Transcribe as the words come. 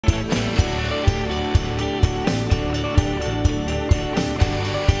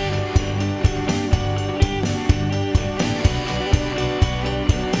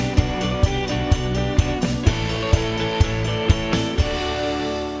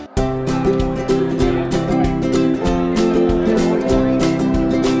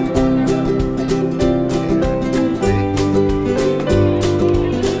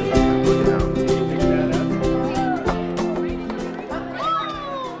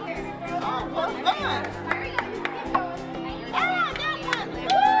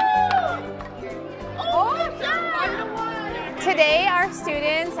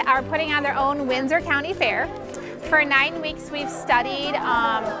students are putting on their own Windsor County Fair. For 9 weeks, we've studied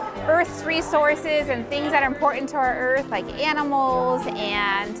Earth's resources and things that are important to our Earth, like animals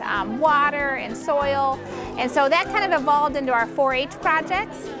and water and soil. And so that kind of evolved into our 4-H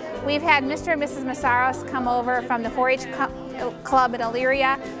projects. We've had Mr. and Mrs. Massaros come over from the 4-H club in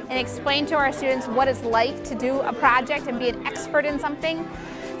Elyria and explain to our students what it's like to do a project and be an expert in something.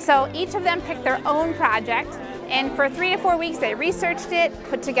 So each of them picked their own project, and for 3 to 4 weeks they researched it,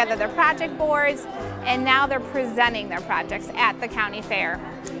 put together their project boards, and now they're presenting their projects at the county fair.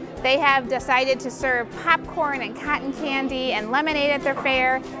 They have decided to serve popcorn and cotton candy and lemonade at their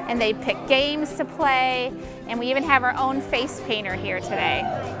fair, and they pick games to play, and we even have our own face painter here today.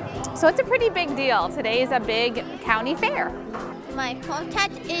 So it's a pretty big deal. Today is a big county fair. My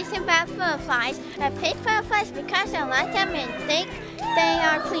project is about butterflies. I pick butterflies because I like them and think they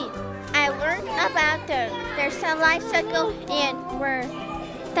are clean. I learned about their cell life cycle and where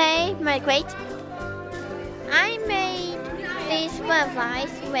they migrate. I made these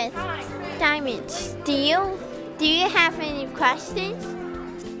butterflies with diamond steel. Do you have any questions?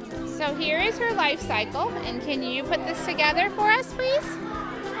 So here is her life cycle, and can you put this together for us, please?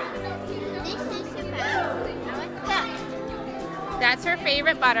 This is about that. That's her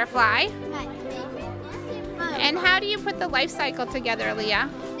favorite butterfly. My favorite butterfly. And how do you put the life cycle together, Leah?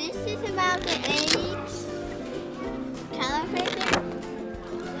 This is about the eggs, calibrator,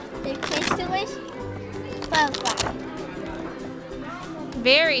 the chrysalis, butterfly.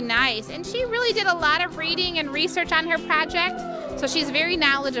 Very nice. And she really did a lot of reading and research on her project, so she's very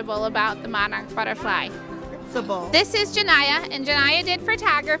knowledgeable about the monarch butterfly. This is Janaya, and Janaya did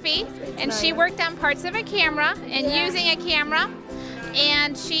photography, and she worked on parts of a camera and using a camera.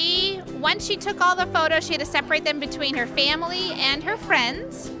 And once she took all the photos, she had to separate them between her family and her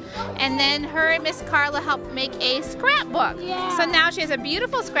friends. And then her and Miss Carla helped make a scrapbook. Yeah. So now she has a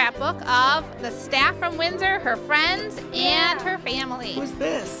beautiful scrapbook of the staff from Windsor, her friends, and her family. Who's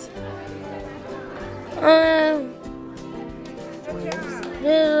this? Go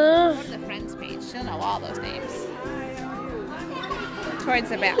to the friends page. She'll know all those names. Towards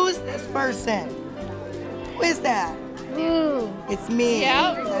the back. Who's this person? Who is that? Ooh. It's me.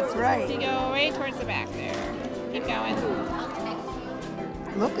 Yep. That's right. You go way towards the back there. Keep going.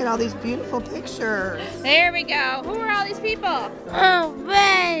 Look at all these beautiful pictures. There we go. Who are all these people? Oh,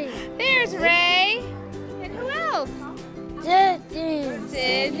 Ray. There's Ray. And who else?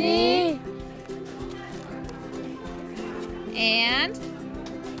 Sydney. And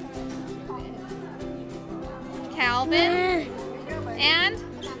Calvin. And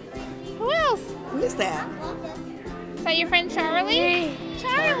who else? Who is that? Is that your friend Charlie?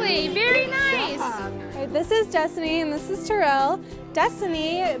 Charlie, very nice. Right, this is Destiny and this is Terrell.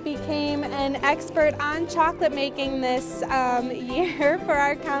 Destiny became an expert on chocolate making this year for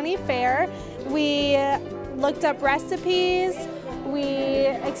our county fair. We looked up recipes, we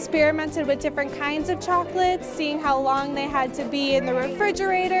experimented with different kinds of chocolates, seeing how long they had to be in the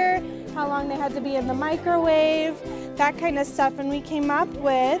refrigerator, how long they had to be in the microwave, that kind of stuff, and we came up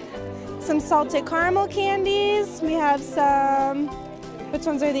with some salted caramel candies. We have some, which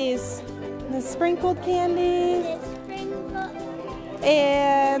ones are these? The sprinkled candies.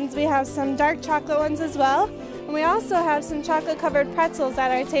 And we have some dark chocolate ones as well. And we also have some chocolate covered pretzels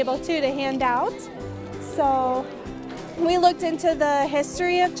at our table too to hand out. So we looked into the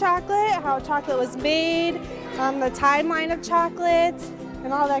history of chocolate, how chocolate was made, the timeline of chocolate,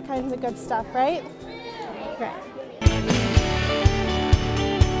 and all that kinds of good stuff, right? Right.